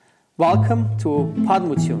Welcome to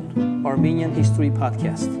Padmutun, Armenian History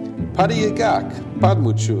Podcast. Padiyagak,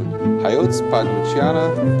 Padmutun, Hayots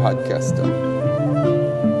Padmutiana Podcasta.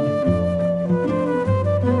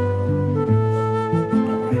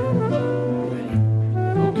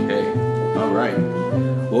 Okay, all right.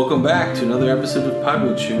 Welcome back to another episode of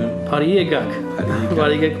Padmutun. Padiyagak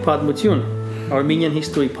Padmutun, Armenian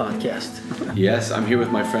History Podcast. Yes, I'm here with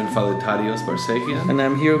my friend Father Tadios Barsekian. And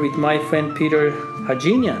I'm here with my friend Peter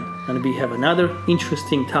Hajinian, and we have another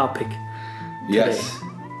interesting topic today. Yes,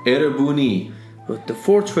 Erebuni. With the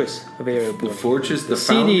fortress of Erebuni. The fortress, the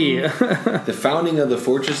city. the founding of the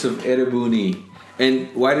fortress of Erebuni.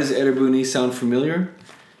 And why does Erebuni sound familiar?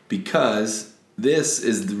 Because this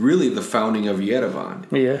is really the founding of Yerevan.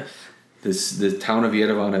 Yes. The town of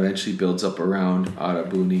Yerevan eventually builds up around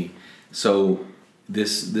Erebuni. So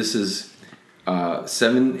this is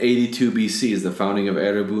 782 BC is the founding of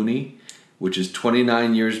Erebuni, which is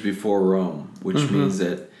 29 years before Rome, which means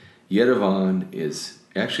that Yerevan is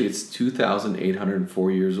actually it's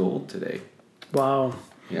 2,804 years old today. Wow.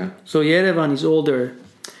 Yeah. So Yerevan is older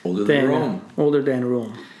than Rome. Older than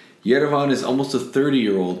Rome. Yerevan is almost a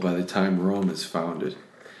 30-year-old by the time Rome is founded.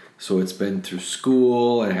 So it's been through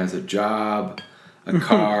school, it has a job, a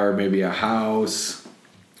car, maybe a house.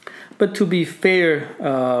 But to be fair,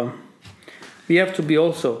 we have to be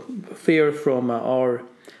also fair from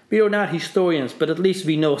we are not historians, but at least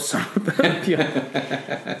we know some.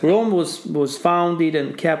 Rome was founded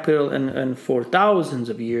and capital, and for thousands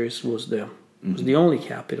of years was the only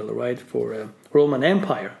capital, right, for Roman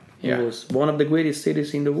Empire. It was one of the greatest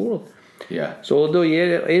cities in the world. Yeah. So although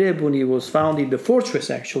Erebuni was founded, the fortress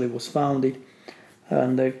actually was founded,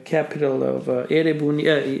 and the capital of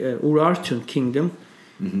Erebuni, Urartun Kingdom.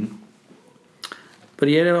 Mm-hmm. But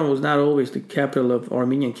Yerevan was not always the capital of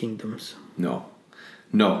Armenian kingdoms. No.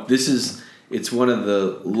 It's one of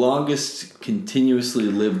the longest continuously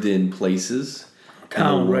lived in places in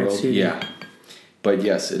the world. Right, city. Yeah. But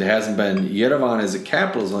yes, it hasn't been. Yerevan as a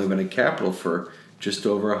capital has only been a capital for just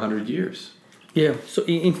over 100 years. Yeah. So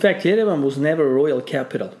in fact, Yerevan was never a royal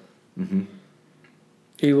capital. Mm-hmm.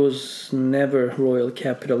 It was never royal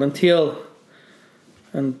capital until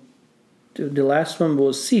the last one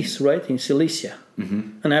was Sis, right, in Cilicia.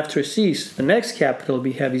 Mm-hmm. And after Sis, the next capital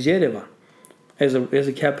we have is Yerevan as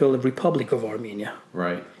a capital of Republic of Armenia.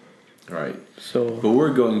 Right. So, but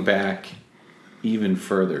we're going back even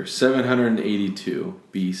further, 782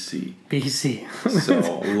 BC. So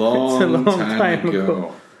a long time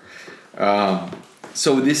ago.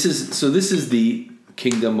 So this is the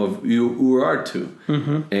kingdom of Urartu,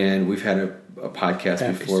 and we've had a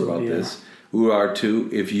podcast before about this.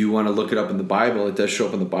 Urartu, if you want to look it up in the Bible, it does show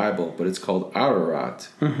up in the Bible, but it's called Ararat.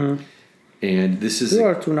 Mm-hmm. And this is...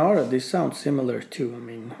 Urartu and Ararat, they sound similar too. I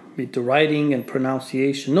mean, with the writing and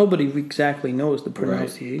pronunciation. Nobody exactly knows the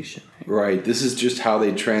pronunciation. Right. This is just how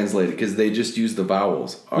they translate it, because they just use the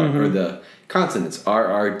vowels, or the consonants,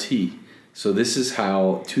 RRT. So this is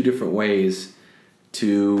how two different ways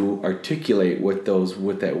to articulate what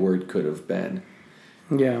that word could have been.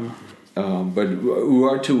 Yeah. But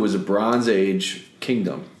Urartu was a Bronze Age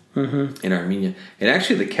kingdom in Armenia. And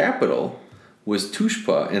actually the capital was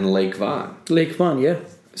Tushpa in Lake Van. Lake Van, yeah.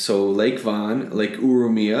 So Lake Van, Lake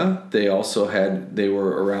Urumia, they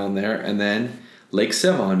were around there. And then Lake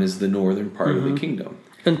Sevan is the northern part of the kingdom.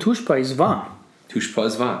 And Tushpa is Van. Tushpa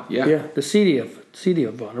is Van, yeah. Yeah, the city of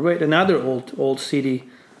Van, right? Another old city,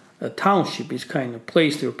 a township is kind of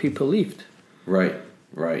place where people lived. Right.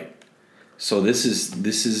 So this is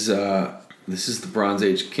the Bronze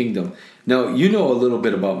Age kingdom. Now you know a little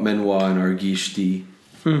bit about Menwa and Argishti.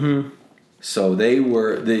 Mm-hmm. So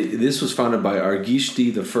this was founded by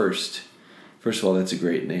Argishti the First. First of all, that's a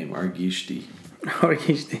great name, Argishti.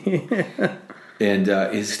 Argishti. And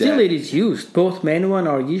it is used. Both Menwa and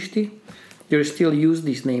Argishti, they still use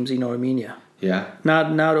these names in Armenia. Yeah.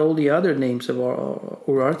 Not all the other names of our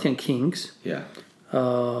Urartian kings. Yeah.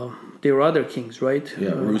 There were other kings, right?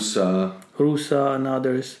 Yeah, Rusa and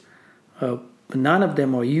others. But none of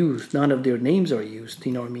them are used. None of their names are used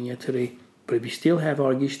in Armenia today. But we still have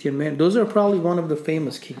Argishti and Menwa. Those are probably one of the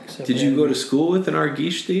famous kings. Did you go to school with an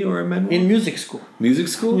Argishti or a Menwa? In music school. Music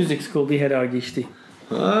school? Music school, we had Argishti.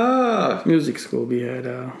 Ah. Music school, we had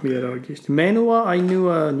Argishti. Menwa, I knew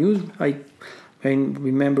I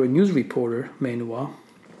remember a news reporter, Menwa.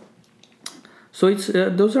 So it's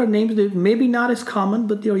those are names that maybe not as common,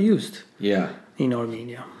 but they are used. Yeah. In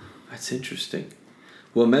Armenia. That's interesting.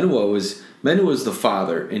 Well, Menwa was the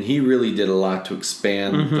father, and he really did a lot to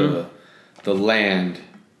expand the land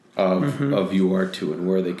of Urartu and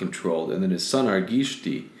where they controlled. And then his son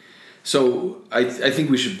Argishti So I think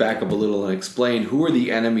we should back up a little and explain who are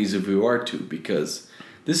the enemies of Urartu, because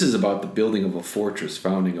this is about the building of a fortress,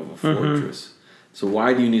 founding of a fortress. So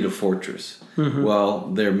why do you need a fortress? Well,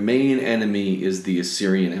 their main enemy is the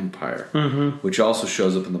Assyrian Empire, which also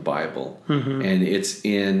shows up in the Bible, and it's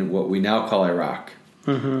in what we now call Iraq.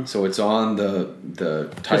 So it's on the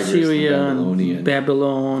Tigris, Assyria, the Babylonian, and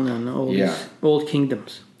Babylon, and all these old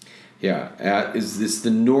kingdoms. Yeah, is this the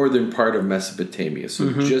northern part of Mesopotamia,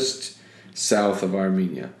 so just south of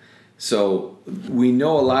Armenia. So we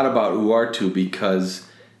know a lot about Urartu because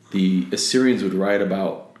the Assyrians would write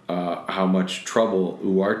about how much trouble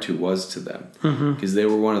Urartu was to them, because they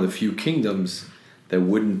were one of the few kingdoms that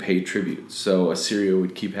wouldn't pay tribute. So Assyria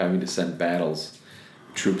would keep having to send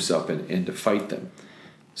troops up and to fight them.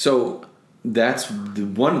 So that's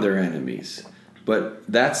one of their enemies. But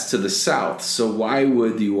that's to the south. So why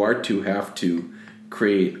would the Urartu have to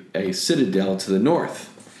create a citadel to the north?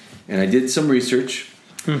 And I did some research,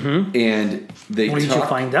 and they what did you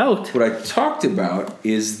find out? What I talked about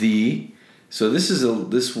is this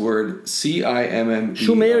word Cimmem.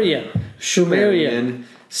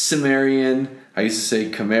 Sumerian. I used to say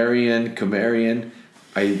Cimmerian.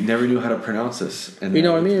 I never knew how to pronounce this. And you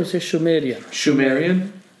know what I mean? You say Sumerian.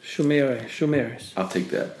 Sumerians. I'll take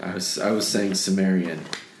that. I was saying Cimmerian,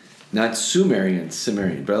 not Sumerian,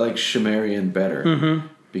 but I like Sumerian better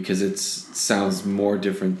because it sounds more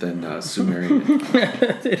different than Sumerian.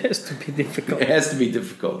 It has to be difficult. It has to be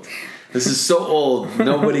difficult. This is so old.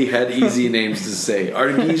 Nobody had easy names to say.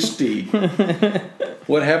 Argishti.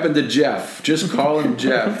 What happened to Jeff? Just call him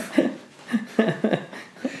Jeff.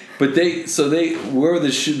 But the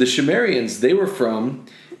Sumerians. They were from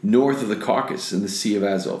north of the Caucasus in the Sea of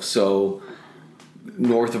Azov. So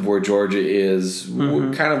north of where Georgia is,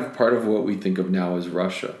 kind of part of what we think of now as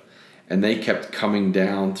Russia. And they kept coming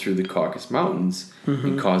down through the Caucasus Mountains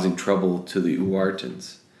and causing trouble to the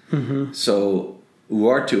Urartans. So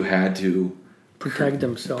Urartu had to protect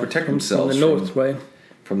themselves from the north, right?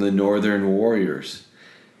 From the northern warriors.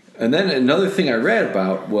 And then another thing I read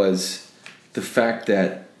about was the fact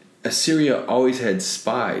that Assyria always had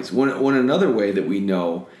spies. One another way that we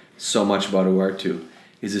know so much about Urartu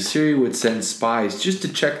is Assyria would send spies just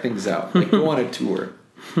to check things out. Like go on a tour.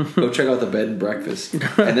 Go check out the bed and breakfast.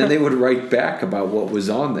 And then they would write back about what was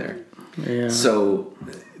on there. Yeah. So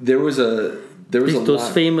there was those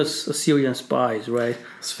famous Assyrian spies, right?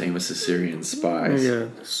 Those famous Assyrian spies. Yeah,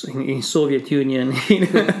 in Soviet Union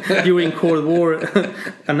during Cold War,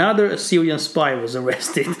 another Assyrian spy was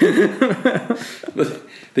arrested.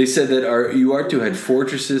 They said that Urartu had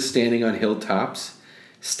fortresses standing on hilltops,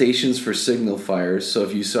 stations for signal fires. So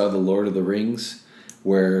if you saw the Lord of the Rings,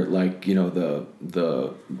 where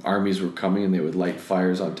the armies were coming and they would light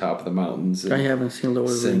fires on top of the mountains. And I haven't seen Lord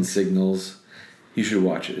of the Rings. Send signals. You should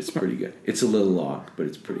watch it. It's pretty good. It's a little long, but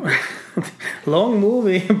it's pretty good. Long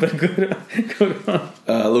movie, but good.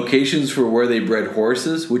 Locations for where they bred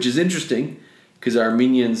horses, which is interesting because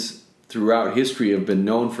Armenians throughout history have been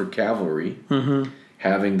known for cavalry,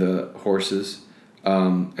 having the horses.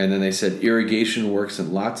 And then they said irrigation works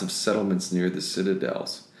and lots of settlements near the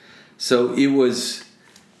citadels. So it was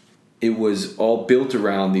all built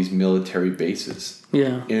around these military bases.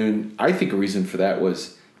 Yeah. And I think a reason for that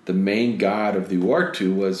was the main god of the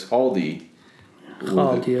Urartu was Haldi,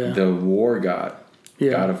 the war god,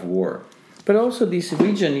 god of war. But also this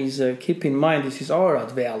region is, keep in mind, this is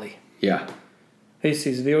Ararat Valley. Yeah. This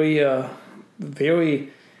is very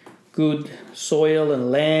good soil and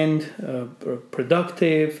land,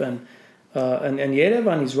 productive, and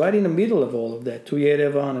Yerevan is right in the middle of all of that. To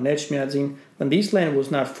Yerevan and Echmiadzin, and this land was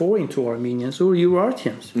not foreign to Armenians or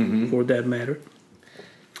Urartians, for that matter.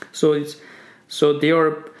 So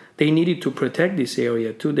they needed to protect this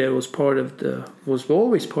area too. That was was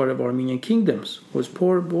always part of Armenian kingdoms. Was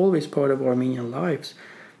always part of Armenian lives.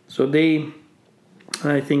 So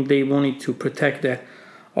I think they wanted to protect that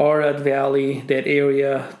Ararat Valley, that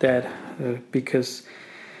area, because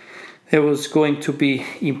it was going to be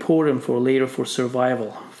important for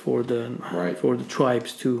survival for the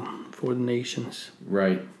tribes too, for the nations.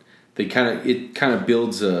 Right. It kind of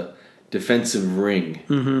builds a defensive ring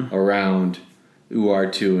around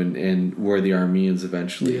Urartu and where the Armenians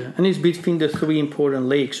eventually. Yeah, and it's between the three important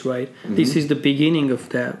lakes, right? This is the beginning of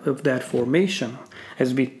that formation.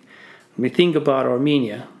 As we think about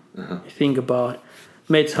Armenia, you think about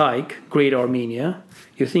Metzhaik, Great Armenia.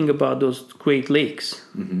 You think about those great lakes.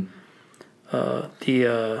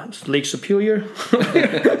 Lake Superior.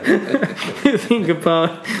 You think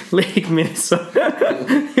about Lake Minnesota.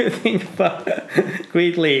 You think about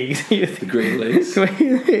Great Lakes. The Great Lakes.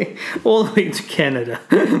 All the way to Canada.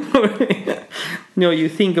 You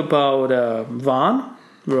think about Van,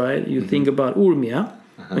 right? You think about Urmia,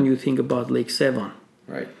 and you think about Lake Sevan.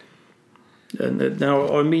 Right. And now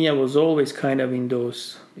Armenia was always kind of in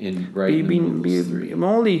those.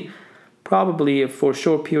 Only probably for a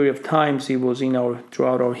short period of times it was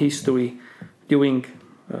throughout our history during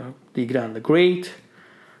Tigran the Great,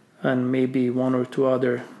 and maybe one or two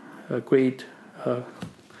other great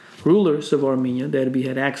rulers of Armenia that we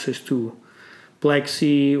had access to, Black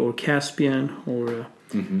Sea or Caspian, or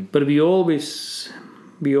but we always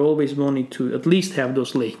wanted to at least have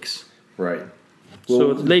those lakes. Right. Well, so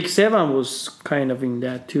Lake Sevan was kind of in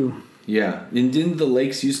that too. Yeah, and didn't the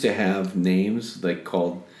lakes used to have names like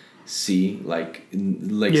called sea, like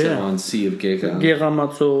Lake Sevan, Sea of Gera?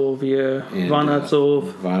 Geramatsov,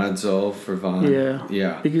 Vanadzov. Vanadzov for Van.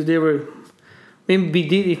 Yeah. Because they were.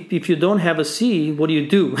 Maybe if you don't have a sea, what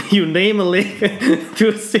do? You name a lake to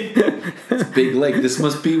a sea. It's a big lake. This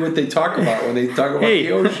must be what they talk about when they talk about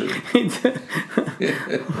the ocean.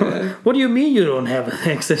 What do you mean you don't have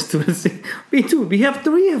access to a sea? We do. We have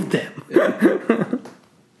 3 of them.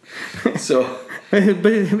 So. But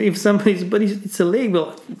if it's a lake,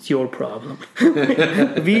 well, it's your problem.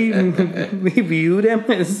 we view them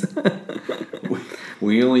as.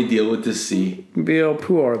 We only deal with the sea. We are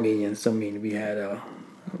poor Armenians. I mean, we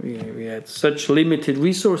had such limited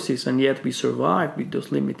resources, and yet we survived with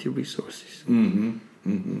those limited resources.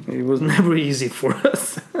 It was never easy for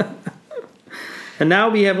us. And now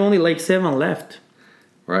we have only Lake Sevan left.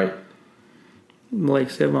 Right. Lake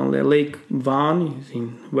Sevan, Lake Van is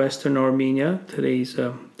in western Armenia. Today's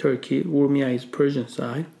Turkey. Urmia is Persian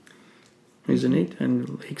side, isn't it?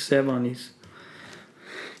 And Lake Sevan is,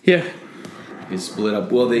 It's split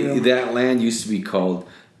up. Well, that land used to be called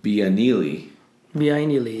Bianili.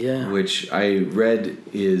 Bianili, which I read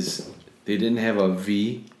is they didn't have a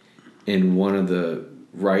V in one of the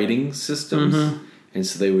writing systems, and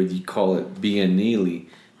so they would call it Bianili.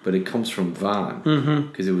 But it comes from Van,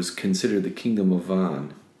 because it was considered the kingdom of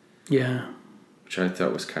Van. Yeah. Which I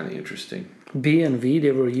thought was kind of interesting. B and V, they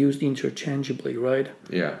were used interchangeably, right?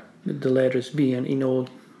 Yeah. The letters B and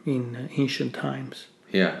in ancient times.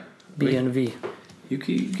 Yeah. B and V. You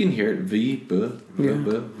can hear it. V, B, V,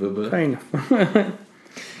 B, V, B. Kind of.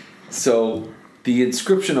 So the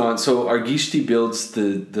inscription so Argishti builds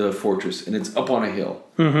the fortress, and it's up on a hill.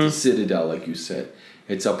 It's a citadel, like you said.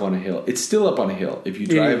 It's up on a hill. It's still up on a hill. If you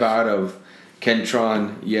drive out of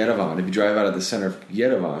Kentron, Yerevan, if you drive out of the center of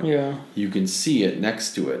Yerevan, you can see it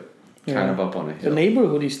next to it, kind of up on a hill. The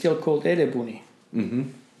neighborhood is still called Erebuni.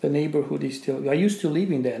 The neighborhood is still. I used to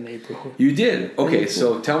live in that neighborhood. You did? Okay,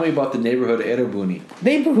 so tell me about the neighborhood Erebuni.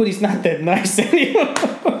 Neighborhood is not that nice anymore.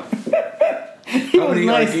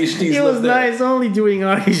 It was nice only during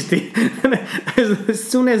Arishti. As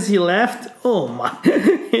soon as he left, oh my.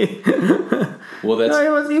 Well,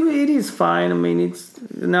 it is fine. I mean, it's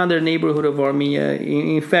another neighborhood of Armenia.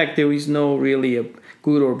 In fact, there is no really a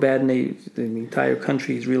good or bad neighborhood. The entire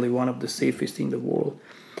country is really one of the safest in the world.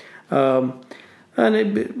 But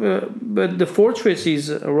the fortress is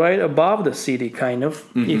right above the city, kind of.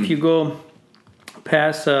 If you go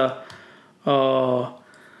past the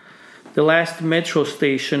last metro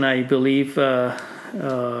station, I believe,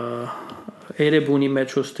 Erebuni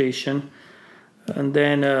metro station, and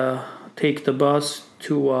then take the bus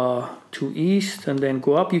to east, and then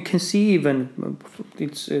go up. You can see even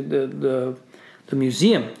it's the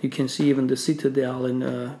museum. You can see even the citadel and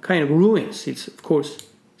kind of ruins. It's of course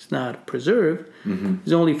it's not preserved.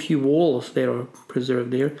 There's only a few walls that are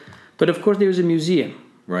preserved there, but of course there's a museum.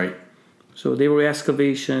 Right. So there were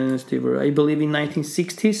excavations. They were, I believe, in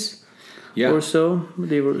 1960s or so.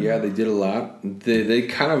 They were. Yeah, they did a lot. They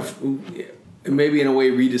kind of maybe in a way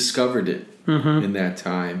rediscovered it in that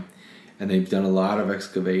time, and they've done a lot of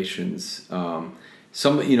excavations.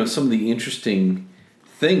 Some of the interesting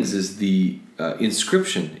things is the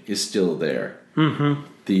inscription is still there.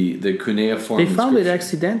 The cuneiform. They found it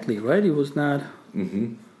accidentally, right? It was not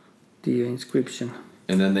the inscription.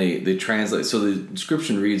 And then they translate. So the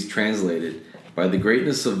inscription reads, translated, by the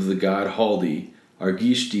greatness of the god Haldi,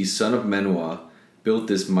 Argishti, son of Menwa, built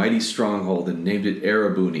this mighty stronghold and named it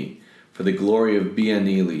Erebuni, for the glory of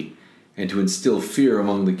Bianili, and to instill fear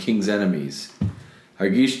among the king's enemies.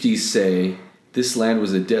 Argishti say, this land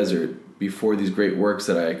was a desert before these great works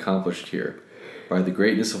that I accomplished here. By the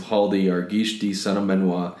greatness of Haldi, Argishti, son of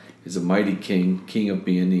Menwa, is a mighty king, king of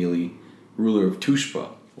Bianili, ruler of Tushpa,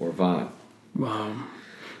 or Van. Wow.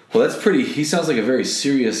 Well, that's pretty. He sounds like a very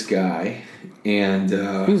serious guy, and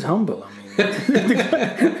he's humble. I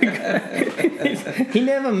mean, he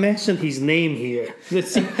never mentioned his name here.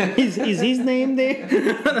 Is his name there?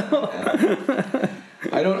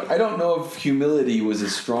 I don't know if humility was a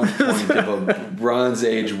strong point of a Bronze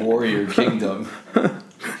Age warrior kingdom.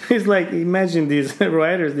 It's like, imagine these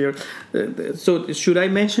writers there. So should I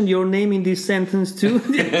mention your name in this sentence too?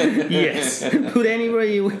 Yes. Put anywhere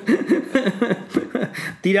you.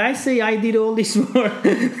 Did I say I did all this for?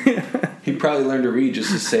 He probably learned to read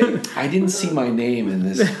just to say, I didn't see my name in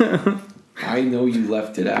this. I know you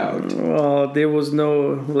left it out. Well, there was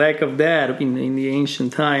no lack of that in the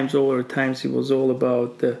ancient times. Older times, it was all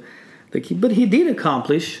about the key. But he did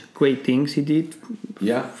accomplish great things. He did,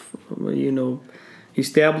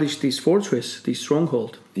 establish this fortress, this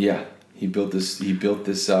stronghold. Yeah, he built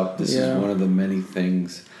this up. This is one of the many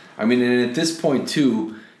things. I mean, and at this point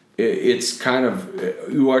too, it's kind of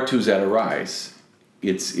Urartu's at a rise.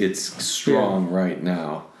 It's strong right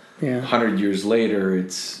now. Yeah. 100 years later,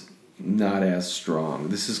 it's not as strong.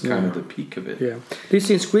 This is kind of the peak of it. Yeah. This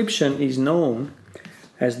inscription is known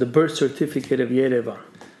as the birth certificate of Yerevan.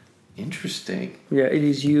 Interesting. Yeah, it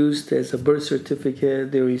is used as a birth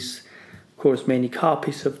certificate. There is, of course, many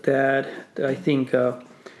copies of that. I think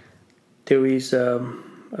there is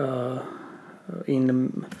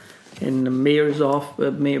in the mayor's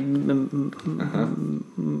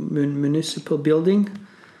municipal building.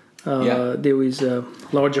 There is a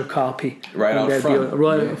larger copy. Right out front.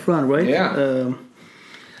 Out front, right? Yeah.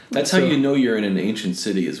 That's how you know you're in an ancient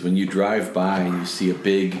city, is when you drive by and you see a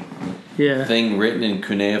big thing written in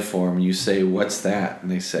cuneiform and you say, what's that?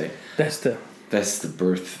 And they say, That's the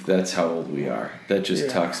birth. That's how old we are. That just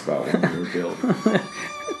talks about when we were built.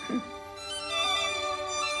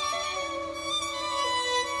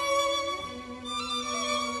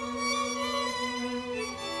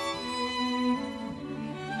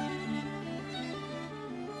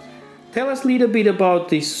 Tell us a little bit about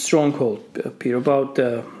this stronghold, Peter, about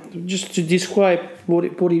just to describe what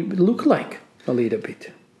it looked like a little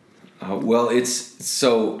bit. Well, it's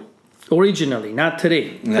so... Originally, not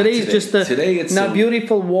today. Today is just a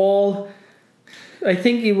beautiful wall. I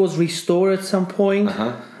think it was restored at some point.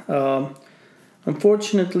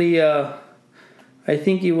 Unfortunately, I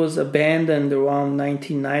think it was abandoned around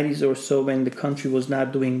 1990s or so when the country was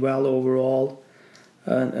not doing well overall.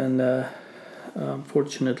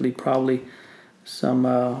 Unfortunately, probably some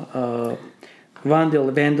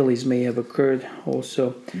vandalism may have occurred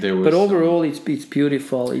also. But overall, it's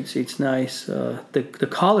beautiful. It's nice. The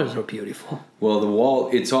colors are beautiful. Well, the wall,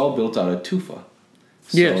 it's all built out of tufa.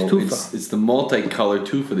 So yes, tufa. It's the multicolored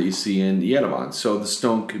tufa that you see in Yerevan. So the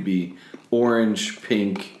stone could be orange,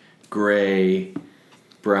 pink, gray,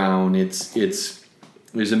 brown.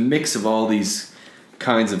 There's a mix of all these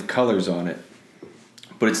kinds of colors on it.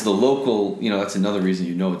 But it's the local, that's another reason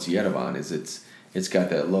it's Yerevan, is it's got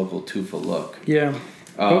that local tufa look. Yeah.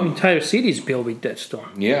 The entire city is built with that stone.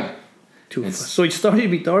 Yeah. Tufa. So it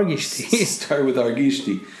started with Argishti. It started with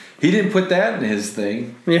Argishti. He didn't put that in his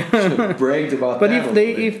thing. Yeah. Bragged about but that. But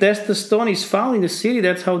if that's the stone is found in the city,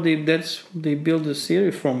 that's how they build the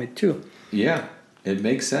city from it too. Yeah. It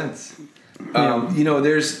makes sense.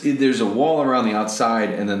 There's a wall around the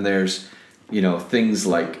outside, and then there's things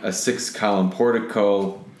like a 6-column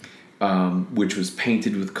portico, which was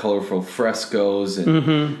painted with colorful frescoes,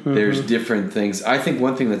 and there's different things. I think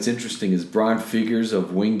one thing that's interesting is bronze figures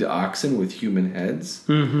of winged oxen with human heads.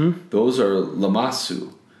 Those are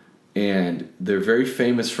lamassu, and they're very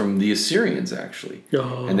famous from the Assyrians, actually.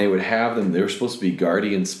 And they would have them, they were supposed to be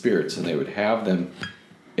guardian spirits, and they would have them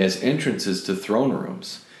as entrances to throne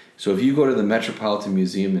rooms. So if you go to the Metropolitan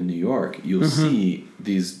Museum in New York, you'll see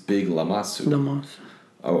these big lamassu,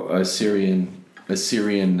 Assyrian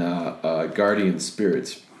guardian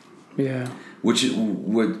spirits. Yeah.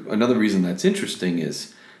 Another reason that's interesting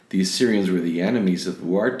is the Assyrians were the enemies of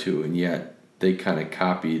Urartu, and yet they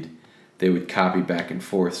would copy back and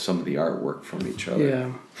forth some of the artwork from each other.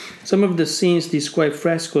 Yeah. Some of the scenes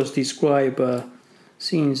frescoes describe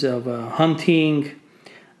scenes of hunting,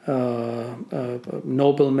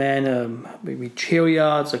 noblemen with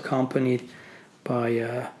chariots accompanied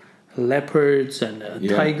by leopards and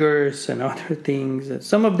tigers and other things.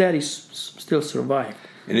 Some of that is still survived.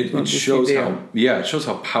 And it shows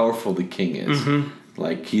how powerful the king is.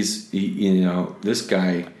 Like this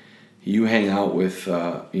guy, you hang out with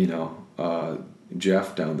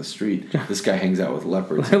Jeff down the street. This guy hangs out with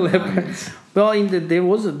leopards and lions. Well,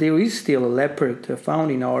 there is still a leopard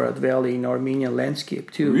found in Arad Valley in Armenian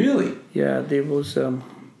landscape too. Really? Yeah, there was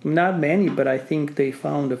not many, but I think they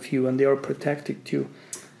found a few, and they are protected too.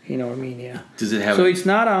 in Armenia. Does it have? So it's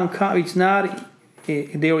not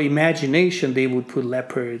their imagination. They would put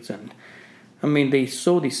leopards and. I mean, they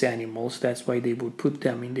saw these animals. That's why they would put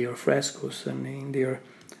them in their frescoes and in their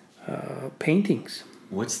paintings.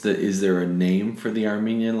 Is there a name for the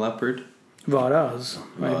Armenian leopard? Varaz.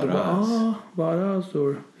 Varaz,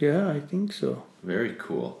 or I think so. Very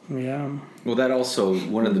cool. Yeah. Well, that also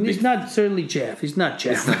one of the big. He's not certainly Jeff. He's not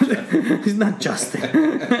Jeff. He's not Justin.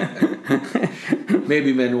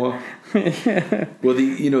 Maybe Manuel. Well,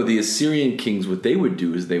 the Assyrian kings, what they would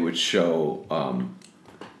do is they would show.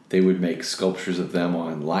 They would make sculptures of them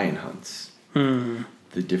on lion hunts. Mm.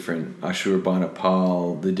 The different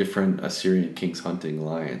Ashurbanipal, the different Assyrian kings hunting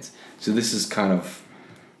lions. So this is kind of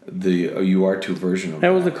the Urartu version of that.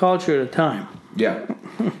 That was the culture at the time. Yeah.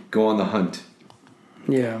 Go on the hunt.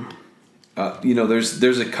 Yeah.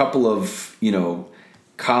 There's a couple of,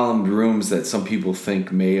 columned rooms that some people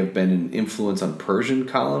think may have been an influence on Persian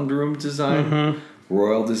columned room design,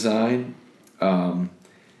 royal design.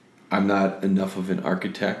 I'm not enough of an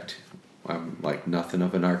architect. I'm like nothing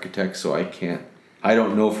of an architect, so I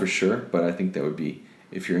don't know for sure, but I think that would be,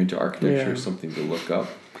 if you're into architecture, something to look up.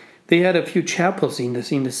 They had a few chapels in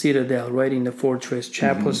the citadel, right, in the fortress.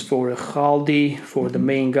 Chapels for Chaldi, for the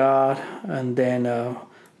main god, and then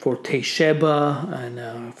for Tesheba,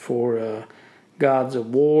 and for gods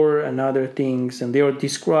of war and other things. And they are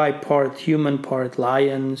described part human, part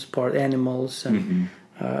lions, part animals, and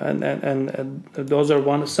and those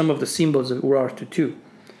are some of the symbols of Urartu too.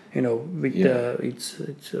 With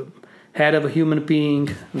it's a head of a human being,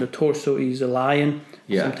 the torso is a lion.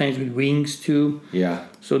 Yeah. Sometimes with wings too. Yeah.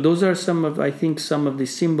 So those are some of the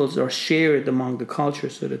symbols are shared among the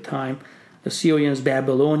cultures at the time. Assyrians,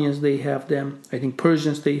 Babylonians, they have them. I think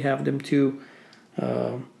Persians, they have them too.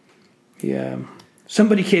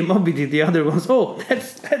 Somebody came up with it. The other ones,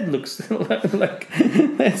 that looks like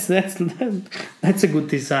that's a good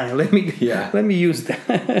design. Let me use that.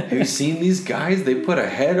 Have you seen these guys? They put a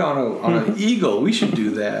head on an eagle. We should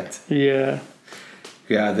do that. Yeah.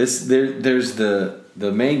 Yeah. There's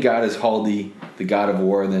the main god is Haldi, the god of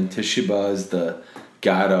war, and then Tesheba is the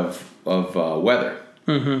god of weather.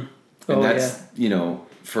 Mm-hmm. And that's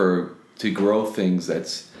to grow things.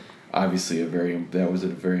 That's obviously that was a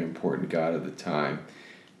very important god at the time.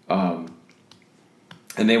 And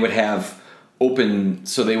they would have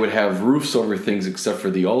they would have roofs over things except for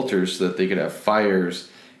the altars so that they could have fires,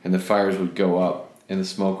 and the fires would go up and the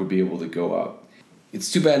smoke would be able to go up. It's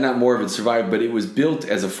too bad not more of it survived, but it was built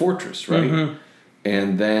as a fortress, right? Mm-hmm.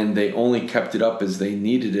 And then they only kept it up as they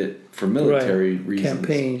needed it for military reasons.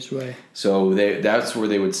 Campaigns, right. So that's where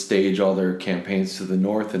they would stage all their campaigns to the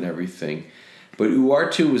north and everything. But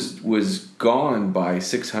Urartu was gone by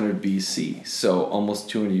 600 BC. So almost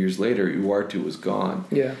 200 years later, Urartu was gone.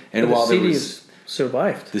 Yeah. And while the city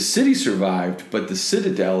survived. The city survived, but the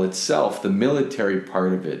citadel itself, the military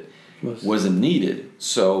part of it, wasn't needed.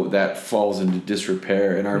 So that falls into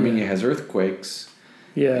disrepair. And Armenia has earthquakes.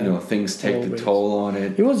 Yeah. Things take the toll on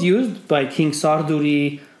it. It was used by King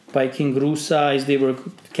Sarduri, by King Rusa, as they were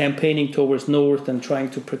campaigning towards north and trying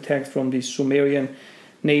to protect from these Sumerian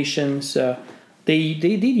nations. They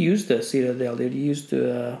did use the citadel. They used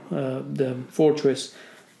the fortress,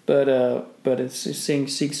 but it's saying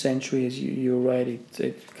 6th century, as you're right.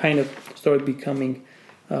 It kind of started becoming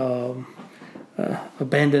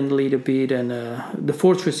abandoned a little bit, and the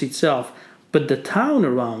fortress itself. But the town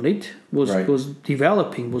around it was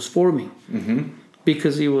developing, was forming,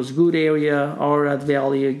 because it was good area, Arad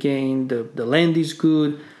Valley again. The land is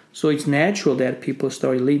good, so it's natural that people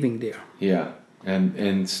started living there. Yeah,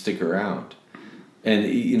 and stick around. And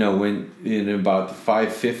when in about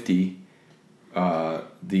 550,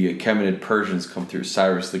 the Achaemenid Persians come through.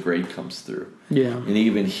 Cyrus the Great comes through. Yeah, and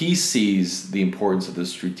even he sees the importance of the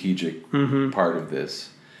strategic part of this,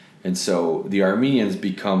 and so the Armenians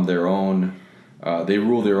become their own. They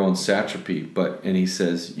rule their own satrapy, and he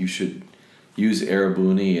says you should use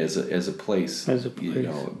Erebluni as a place, a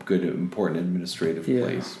good, important administrative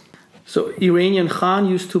place. So Iranian Khan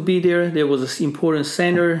used to be there. There was an important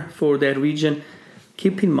center for that region.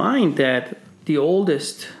 Keep in mind that the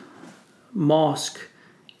oldest mosque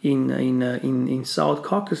in South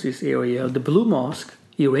Caucasus area, the Blue Mosque,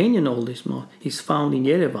 Iranian oldest mosque, is found in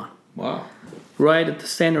Yerevan. Wow! Right at the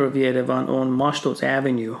center of Yerevan on Mashtots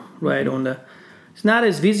Avenue, right on the. It's not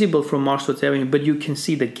as visible from Mashtots Avenue, but you can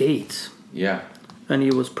see the gates. Yeah. And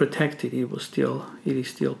it was protected. It is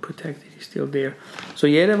still protected. It's still there. So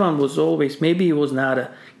Yerevan was always, maybe it was not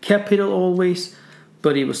a capital always,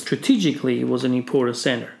 but it was strategically, it was an important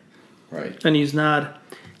center. Right. And it's not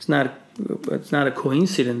a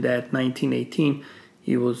coincidence that 1918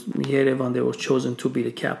 Yerevan that was chosen to be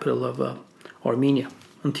the capital of Armenia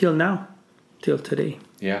until now, till today.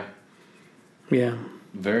 Yeah. Yeah.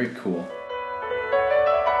 Very cool.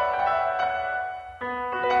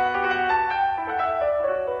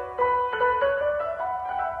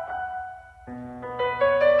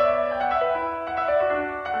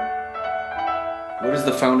 What does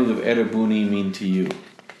the founding of Erebuni mean to you?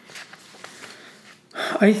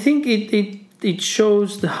 I think it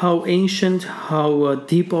shows how ancient, how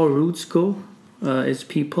deep our roots go as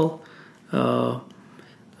people.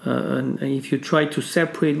 And if you try to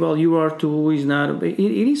separate, well, Urartu is not. It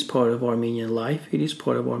is part of Armenian life. It is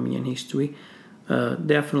part of Armenian history.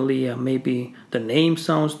 Definitely, maybe the name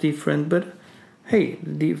sounds different, but hey,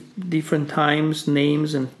 different times,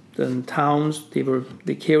 names and towns,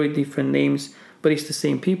 they carry different names, but it's the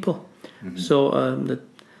same people. Mm-hmm. So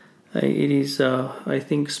it is, I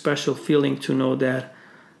think, special feeling to know that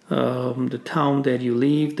the town that you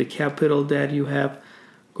live, the capital that you have,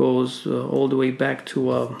 goes all the way back to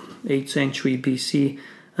 8th century BC,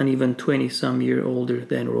 and even 20-some year older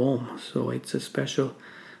than Rome. So it's a special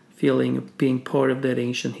feeling of being part of that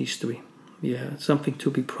ancient history. Yeah, something to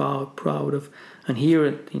be proud of. And here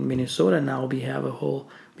in Minnesota now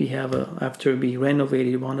after we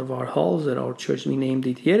renovated one of our halls at our church, we named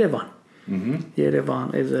it Yerevan. Mm-hmm.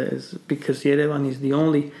 Yerevan is because Yerevan is the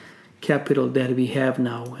only capital that we have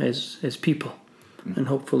now as people, mm-hmm. and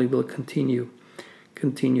hopefully will continue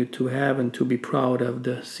to have and to be proud of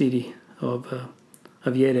the city of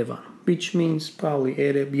Yerevan, which means probably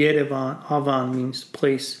Yerevan. Avan means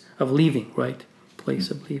place of living, right? Place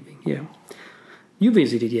mm-hmm. of living. Yeah. You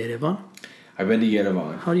visited Yerevan. I've been to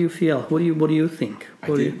Yerevan. How do you feel? What do you think?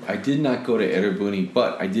 I did not go to Erebuni,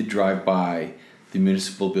 but I did drive by the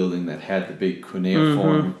municipal building that had the big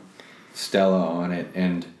cuneiform mm-hmm. stela on it,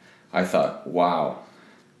 and I thought, wow,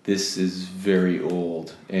 this is very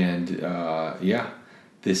old. And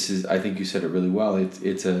this is, I think you said it really well.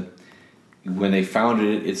 It's when they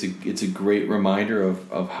founded it, it's a great reminder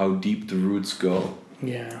of how deep the roots go.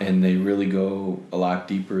 Yeah. And they really go a lot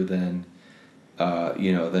deeper than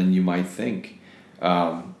you might think.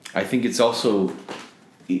 I think it's also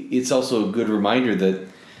a good reminder that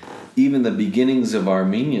even the beginnings of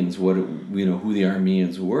Armenians, who the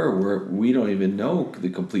Armenians were, we don't even know the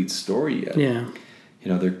complete story yet. Yeah.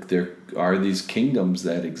 There are these kingdoms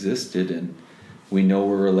that existed, and we know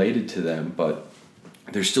we're related to them, but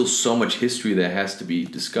there's still so much history that has to be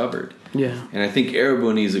discovered. Yeah. And I think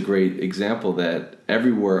Erebuni is a great example that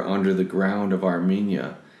everywhere under the ground of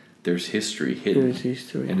Armenia, there's history hidden. There's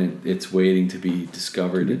history. And it's waiting to be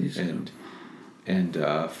discovered and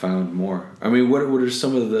found more. I mean, what are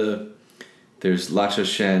some of there's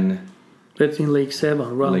Lachashen. That's in Lake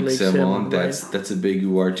Sevan, around Lake Sevan. That's a big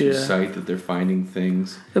Urartu site that they're finding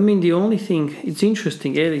things. I mean, the only thing, it's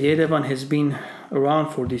interesting, Yerevan has been around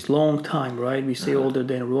for this long time, right? We say older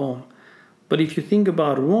than Rome. But if you think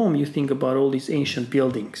about Rome, you think about all these ancient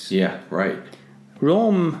buildings. Yeah, right.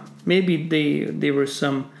 Rome, maybe there were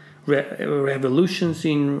some revolutions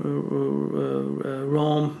in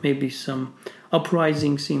Rome, maybe some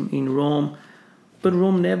uprisings in Rome, but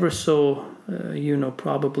Rome never saw,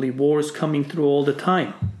 probably wars coming through all the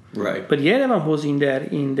time. Right. But Yerevan was in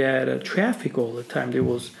that traffic all the time. There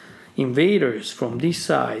was invaders from this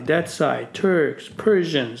side, that side, Turks,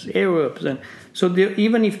 Persians, Arabs, and so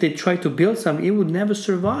even if they tried to build something, it would never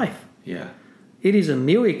survive. Yeah. It is a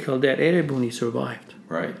miracle that Erebuni survived.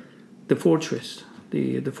 Right. The fortress.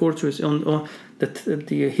 The fortress on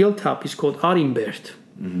the hilltop is called Arimbert.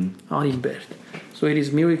 Mm-hmm. Arimbert. So it is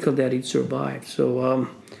a miracle that it survived. So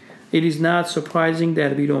it is not surprising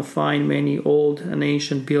that we don't find many old and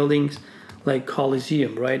ancient buildings like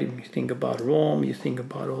Colosseum, right? If you think about Rome, you think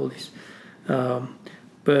about all this.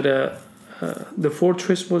 But the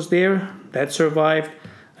fortress was there, that survived,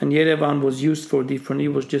 and Yerevan was used for different. It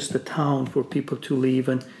was just a town for people to live,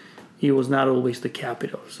 and it was not always the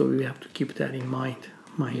capital. So we have to keep that in mind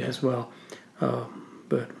as well.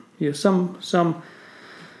 But some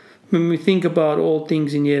when we think about all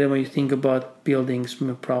things in Yerevan, you think about buildings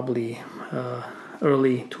probably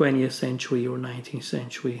early 20th century or 19th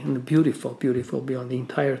century, and a beautiful, beautiful building. The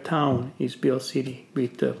entire town is built city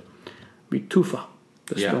with tufa,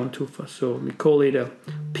 stone tufa. So we call it a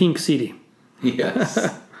pink city.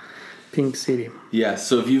 Yes. Pink city. Yeah,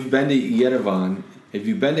 so if you've been to Yerevan, if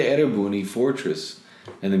you've been to Erebuni Fortress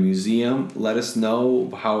and the museum, let us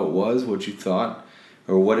know how it was, what you thought,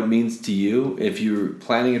 or what it means to you. If you're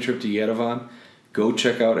planning a trip to Yerevan, go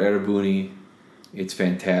check out Erebuni. It's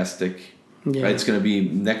fantastic. Yeah. It's going to be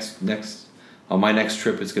on my next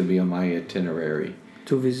trip. It's going to be on my itinerary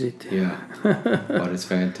to visit. Yeah, but it's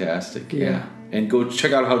fantastic. Yeah. and go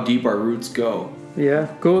check out how deep our roots go.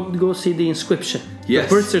 Yeah, go see the inscription. Yes.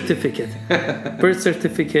 The birth certificate. Birth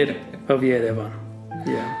certificate of Yerevan.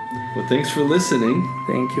 Yeah. Well, thanks for listening.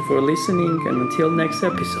 Thank you for listening, and until next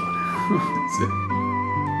episode.